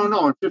said, no.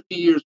 In 50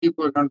 years,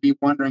 people are going to be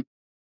wondering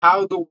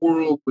how the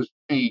world was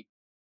changed.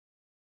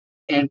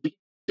 And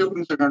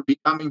students are going to be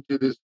coming to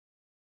this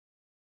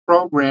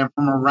program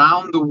from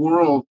around the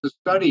world to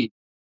study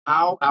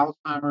how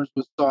Alzheimer's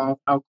was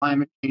solved, how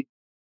climate change.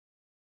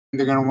 And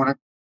they're going to want to.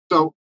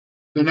 So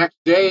the next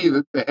day,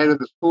 the head of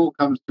the school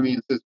comes to me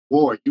and says,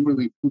 boy, you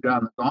really threw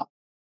down the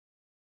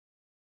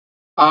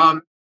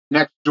gauntlet.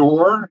 Next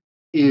door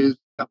is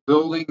a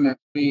building that's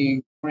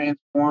being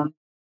transformed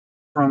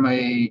from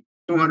a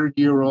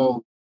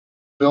 200-year-old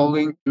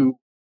building to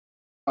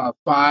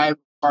 5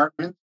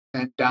 apartments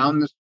and down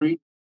the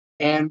street.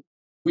 And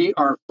we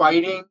are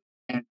fighting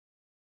and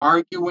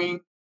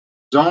arguing,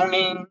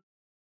 zoning,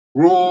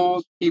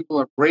 rules. People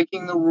are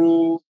breaking the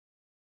rules.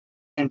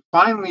 And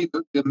finally,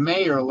 the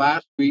mayor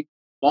last week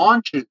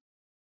launches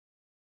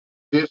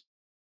this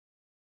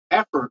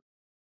effort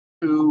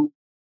to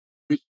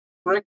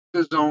restrict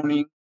the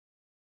zoning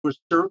to a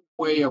certain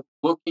way of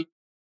looking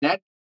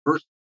net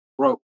versus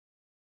gross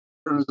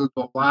in terms of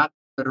the lots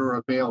that are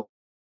available.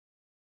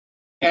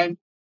 And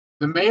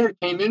the mayor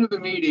came into the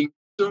meeting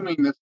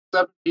assuming that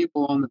 7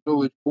 people on the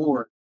village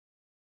board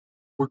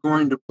were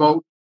going to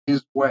vote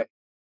his way.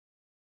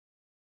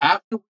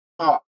 After we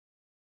talked,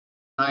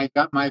 I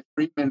got my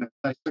 3 minutes.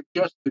 I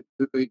suggested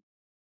to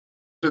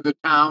the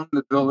town,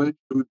 the village,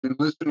 who'd been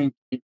listening to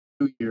me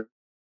for 2 years.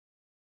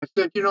 I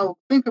said,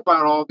 think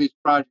about all these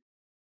projects.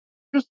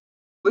 Just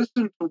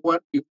listen to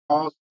what we've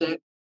all said.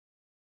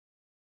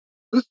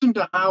 Listen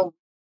to how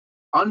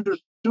we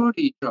understood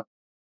each other.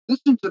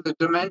 Listen to the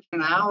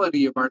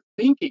dimensionality of our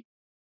thinking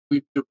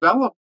we've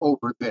developed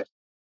over this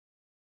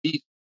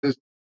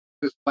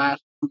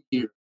last 2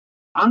 years.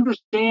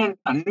 Understand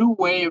a new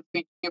way of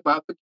thinking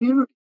about the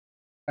community.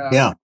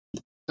 Yeah.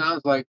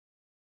 Sounds like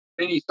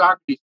mini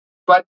Socrates.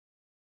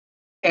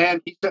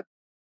 And he said,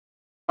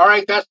 all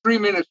right, that's 3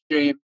 minutes,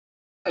 James.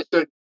 I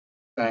said,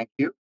 thank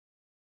you.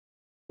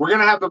 We're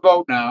going to have a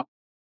vote now.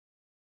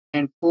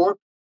 And 4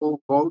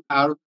 people vote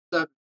out of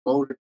 7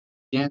 voted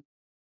against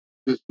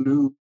this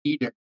new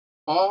edict.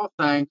 All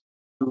thanks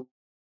to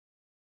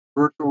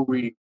virtual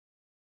reading.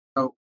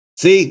 So,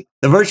 see,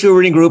 the virtual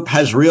reading group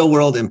has real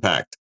world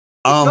impact.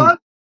 It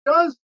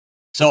does.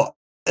 So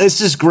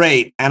this is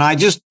great. And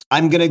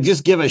I'm going to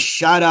just give a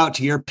shout out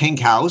to your pink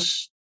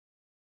house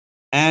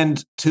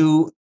and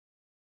to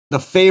the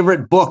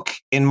favorite book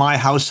in my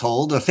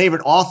household. The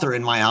favorite author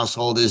in my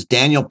household is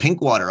Daniel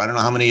Pinkwater. I don't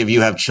know how many of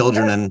you have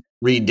children and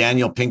read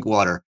Daniel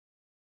Pinkwater,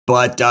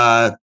 but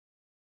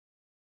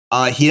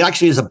he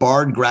actually is a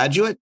Bard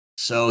graduate.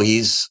 So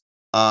he's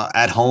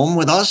at home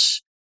with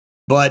us.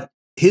 But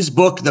his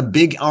book, The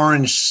Big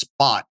Orange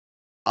Spot,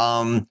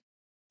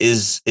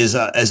 is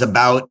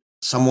about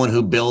someone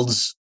who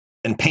builds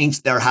and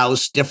paints their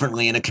house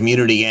differently in a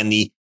community and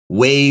the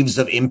waves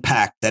of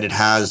impact that it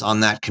has on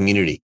that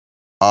community.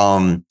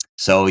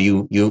 So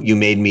you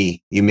made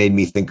me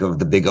think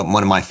of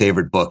one of my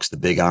favorite books, The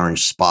Big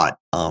Orange Spot,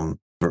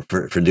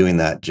 for doing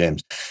that,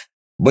 James.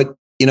 But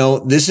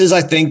this is,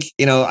 I think,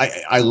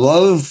 I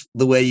love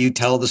the way you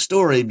tell the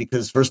story,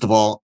 because first of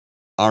all,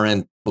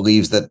 Arendt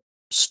believes that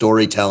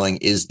storytelling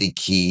is the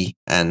key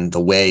and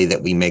the way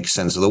that we make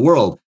sense of the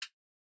world.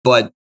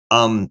 But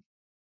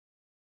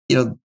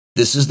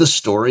this is the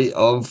story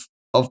of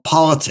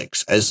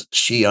politics as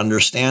she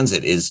understands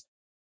it, is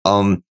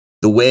the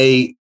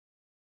way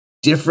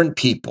different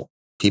people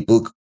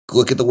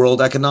look at the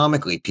world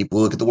economically,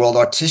 people look at the world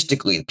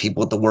artistically,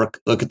 people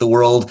look at the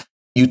world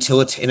in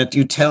a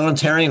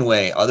utilitarian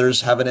way.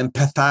 Others have an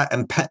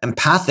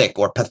empathic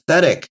or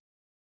pathetic,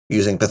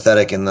 using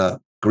pathetic in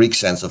the Greek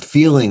sense of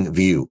feeling,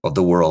 view of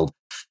the world.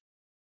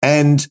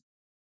 And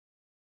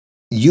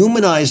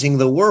humanizing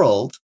the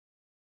world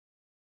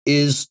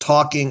is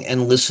talking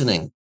and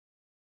listening,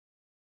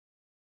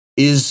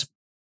 is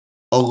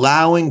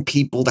allowing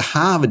people to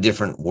have a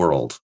different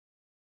world,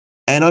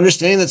 and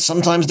understanding that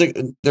sometimes they're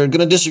going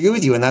to disagree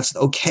with you, and that's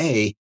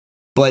okay.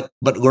 But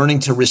learning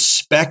to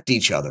respect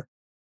each other.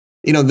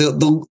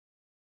 The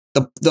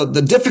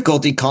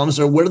difficulty comes,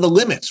 or what are the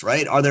limits,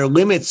 right? Are there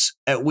limits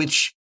at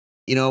which,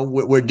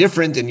 we're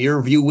different and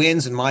your view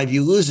wins and my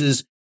view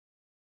loses?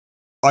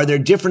 Are there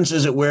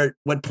differences at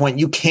what point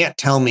you can't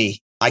tell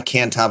me I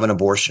can't have an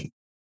abortion,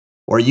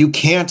 or you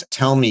can't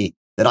tell me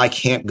that I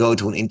can't go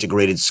to an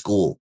integrated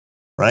school,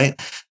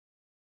 right?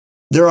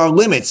 There are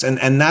limits,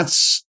 and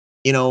that's,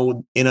 in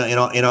a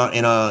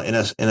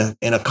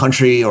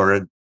country or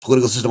a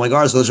political system like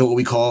ours, those are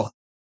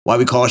why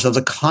we call ourselves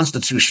a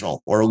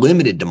constitutional or a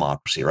limited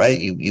democracy, right?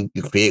 You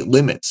create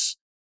limits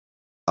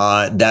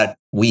that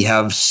we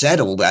have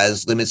settled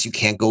as limits you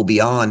can't go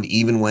beyond,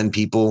 even when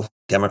people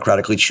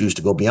democratically choose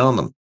to go beyond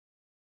them.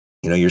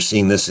 You're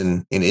seeing this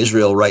in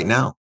Israel right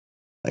now,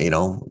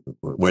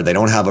 where they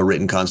don't have a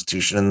written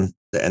constitution,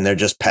 and they're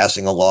just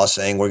passing a law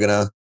saying we're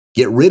going to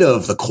get rid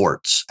of the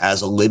courts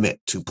as a limit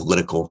to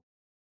political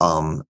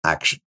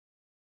action.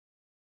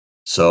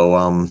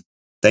 So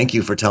thank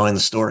you for telling the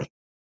story.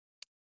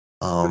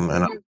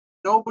 And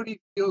nobody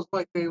feels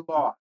like they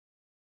lost.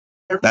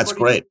 That's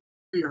great.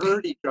 We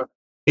heard each other.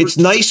 It's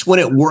nice when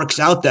it works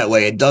out that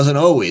way. It doesn't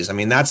always. I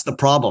mean, that's the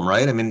problem,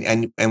 right? I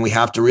mean, and we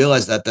have to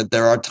realize that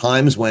there are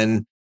times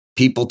when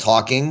people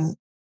talking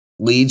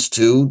leads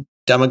to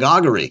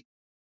demagoguery,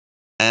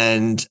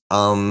 and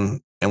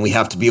we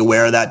have to be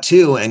aware of that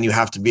too. And you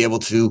have to be able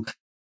to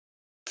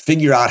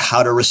figure out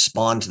how to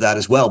respond to that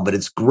as well. But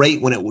it's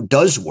great when it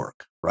does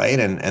work, right?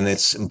 And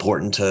it's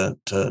important to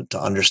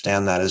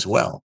understand that as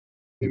well.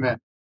 Amen.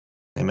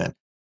 Amen.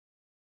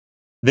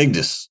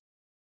 Vigdis.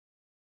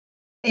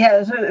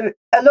 Yeah, so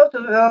a lot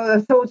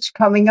of thoughts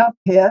coming up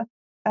here.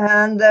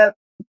 And I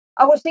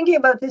was thinking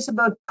about this,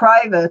 about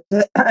private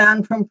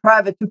and from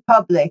private to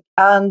public.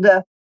 And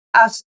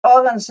as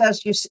Arendt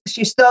says,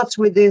 she starts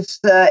with this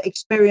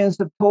experience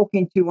of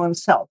talking to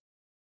oneself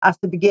as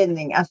the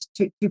beginning, as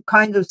to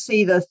kind of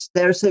see that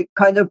there's a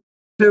kind of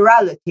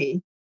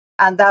plurality.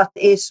 And that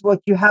is what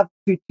you have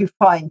to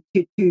find,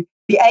 to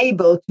be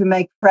able to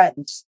make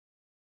friends.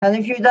 And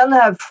if you don't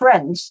have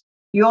friends,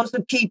 you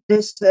also keep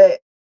this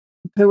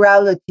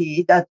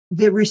plurality, that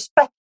the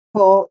respect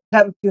for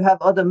them to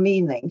have other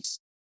meanings.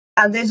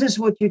 And this is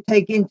what you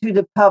take into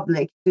the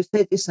public, to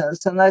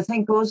citizens. And I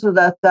think also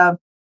that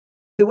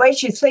the way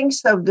she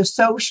thinks of the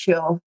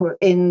social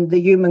in the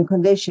human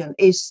condition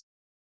is,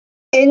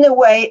 in a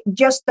way,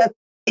 just that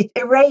it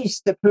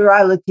erased the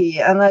plurality.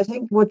 And I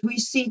think what we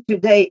see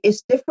today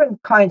is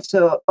different kinds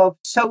of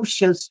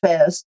social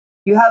spheres.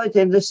 You have it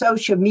in the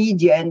social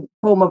media in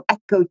form of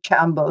echo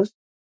chambers,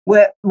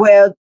 where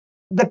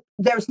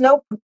there's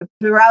no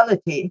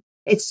plurality.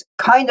 It's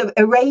kind of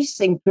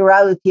erasing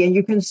plurality, and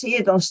you can see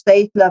it on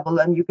state level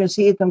and you can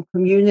see it on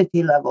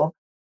community level.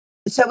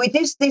 So it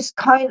is this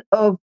kind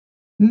of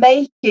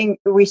making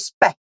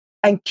respect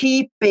and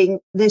keeping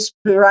this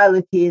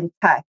plurality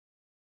intact.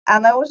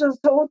 And I also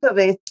thought of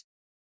it,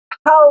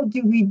 how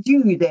do we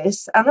do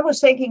this? And I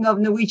was thinking of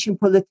Norwegian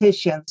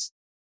politicians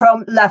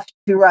from left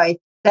to right.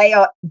 They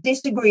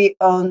disagree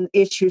on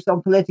issues,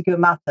 on political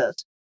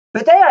matters,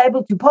 but they are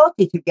able to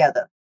party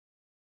together.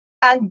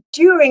 And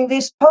during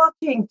this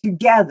partying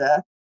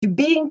together, to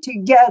being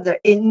together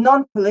in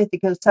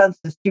non-political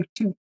senses,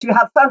 to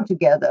have fun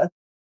together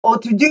or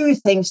to do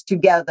things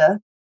together,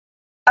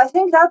 I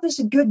think that is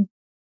a good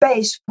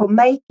base for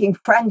making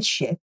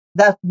friendship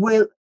that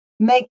will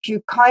make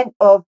you kind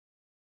of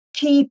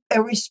keep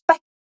a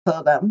respect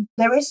for them.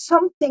 There is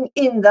something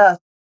in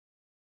that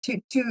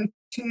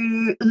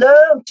to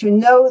learn to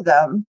know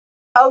them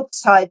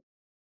outside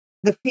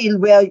the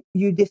field where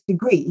you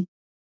disagree,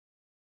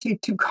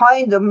 to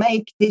kind of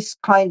make this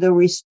kind of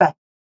respect.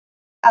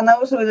 And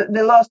also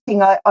the last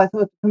thing I thought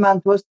to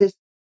comment was this,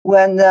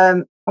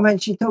 when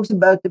she talks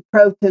about the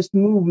protest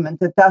movement,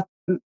 that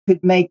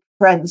could make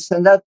friends.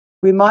 And that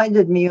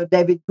reminded me of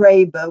David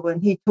Graeber when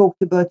he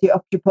talked about the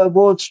Occupy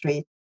Wall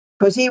Street,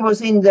 because he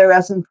was in there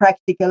as a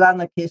practical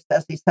anarchist,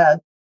 as he said.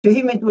 To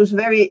him, it was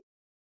very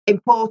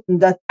important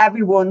that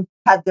everyone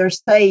had their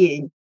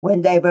saying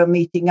when they were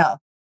meeting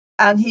up.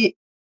 And he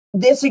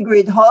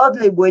disagreed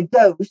hardly with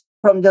those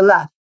from the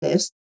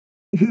leftists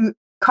who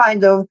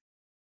kind of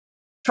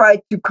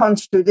tried to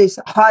construct this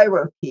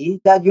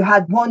hierarchy that you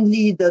had one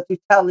leader to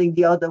telling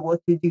the other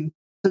what to do.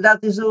 So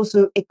that is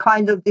also a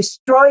kind of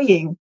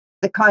destroying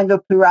the kind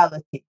of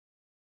plurality.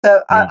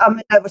 So Yeah.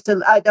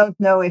 I don't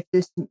know if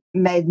this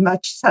made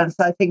much sense.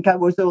 I think I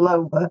was all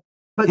over.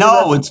 But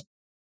No,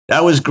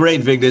 that was great,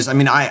 Vigdis. I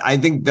mean, I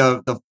think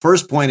the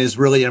first point is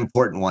really an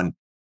important one.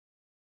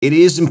 It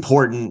is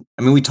important.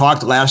 I mean, we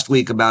talked last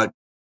week about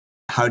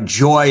how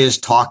joy is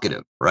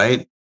talkative,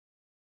 right?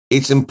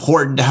 It's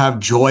important to have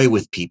joy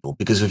with people,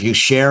 because if you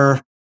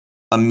share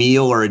a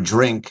meal or a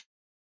drink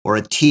or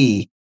a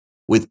tea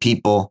with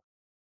people,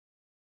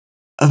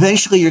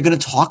 eventually you're going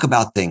to talk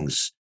about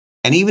things.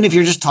 And even if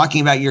you're just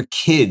talking about your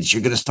kids,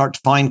 you're going to start to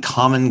find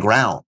common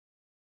ground.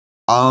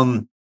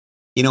 When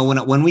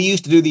we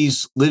used to do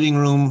these living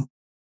room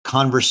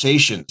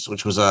conversations,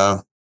 which was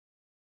a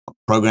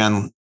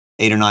program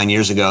 8 or 9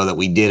 years ago that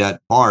we did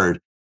at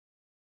Bard,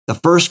 the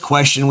first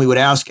question we would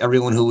ask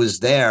everyone who was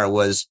there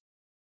was,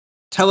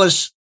 tell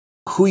us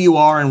who you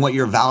are and what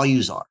your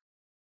values are,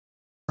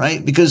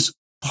 right? Because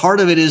part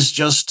of it is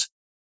just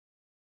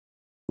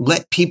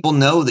let people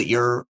know that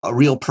you're a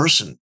real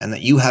person and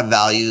that you have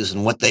values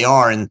and what they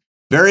are. And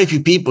very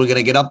few people are going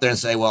to get up there and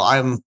say, well,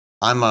 I'm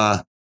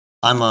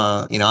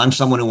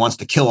someone who wants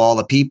to kill all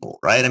the people,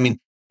 right? I mean,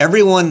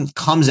 everyone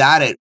comes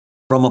at it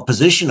from a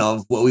position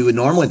of what we would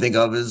normally think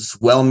of as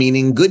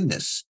well-meaning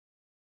goodness.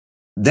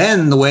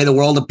 Then the way the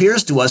world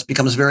appears to us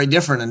becomes very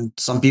different. And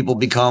some people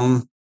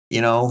become,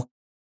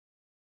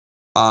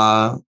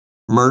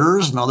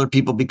 murderers, and other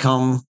people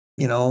become,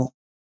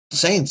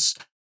 saints.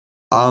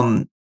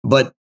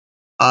 But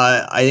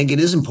I think it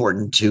is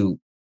important to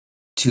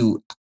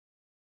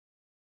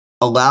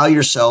allow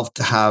yourself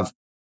to have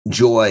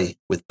joy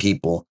with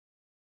people.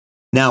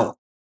 Now,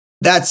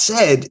 that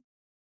said,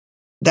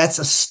 that's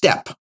a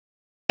step.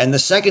 And the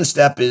second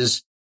step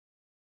is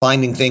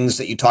finding things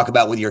that you talk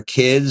about with your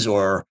kids,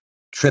 or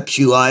trips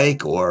you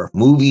like, or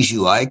movies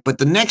you like. But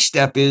the next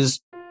step is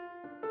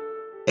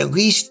at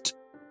least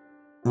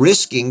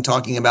risking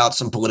talking about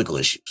some political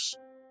issues,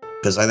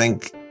 because I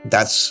think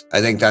that's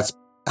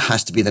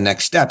has to be the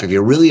next step. If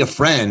you're really a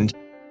friend,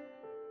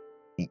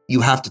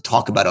 you have to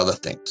talk about other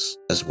things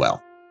as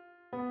well.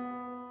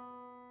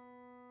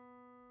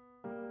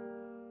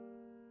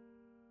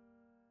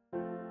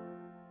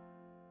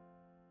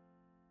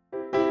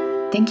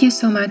 Thank you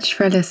so much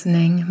for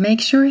listening.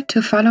 Make sure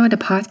to follow the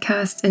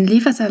podcast and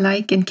leave us a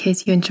like in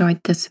case you enjoyed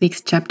this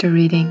week's chapter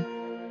reading.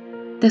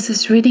 This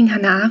is Reading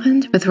Hannah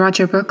Arendt with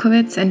Roger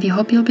Berkowitz, and we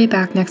hope you'll be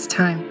back next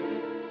time.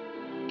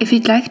 If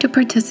you'd like to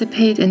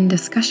participate in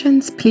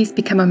discussions, please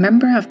become a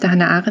member of the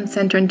Hannah Arendt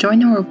Center and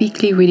join our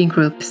weekly reading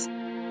groups.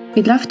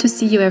 We'd love to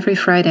see you every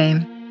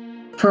Friday.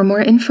 For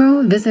more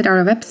info, visit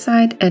our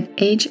website at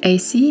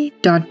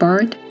hac.bard.edu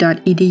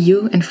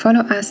and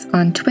follow us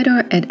on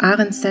Twitter at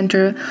Arendt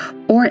Center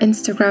or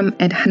Instagram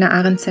at Hannah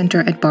Arendt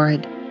Center at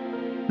Bard.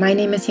 My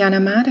name is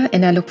Jana Made,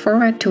 and I look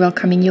forward to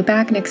welcoming you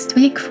back next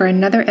week for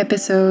another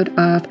episode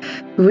of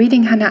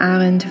Reading Hannah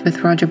Arendt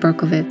with Roger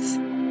Berkowitz.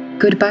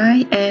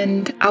 Goodbye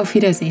and auf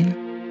Wiedersehen.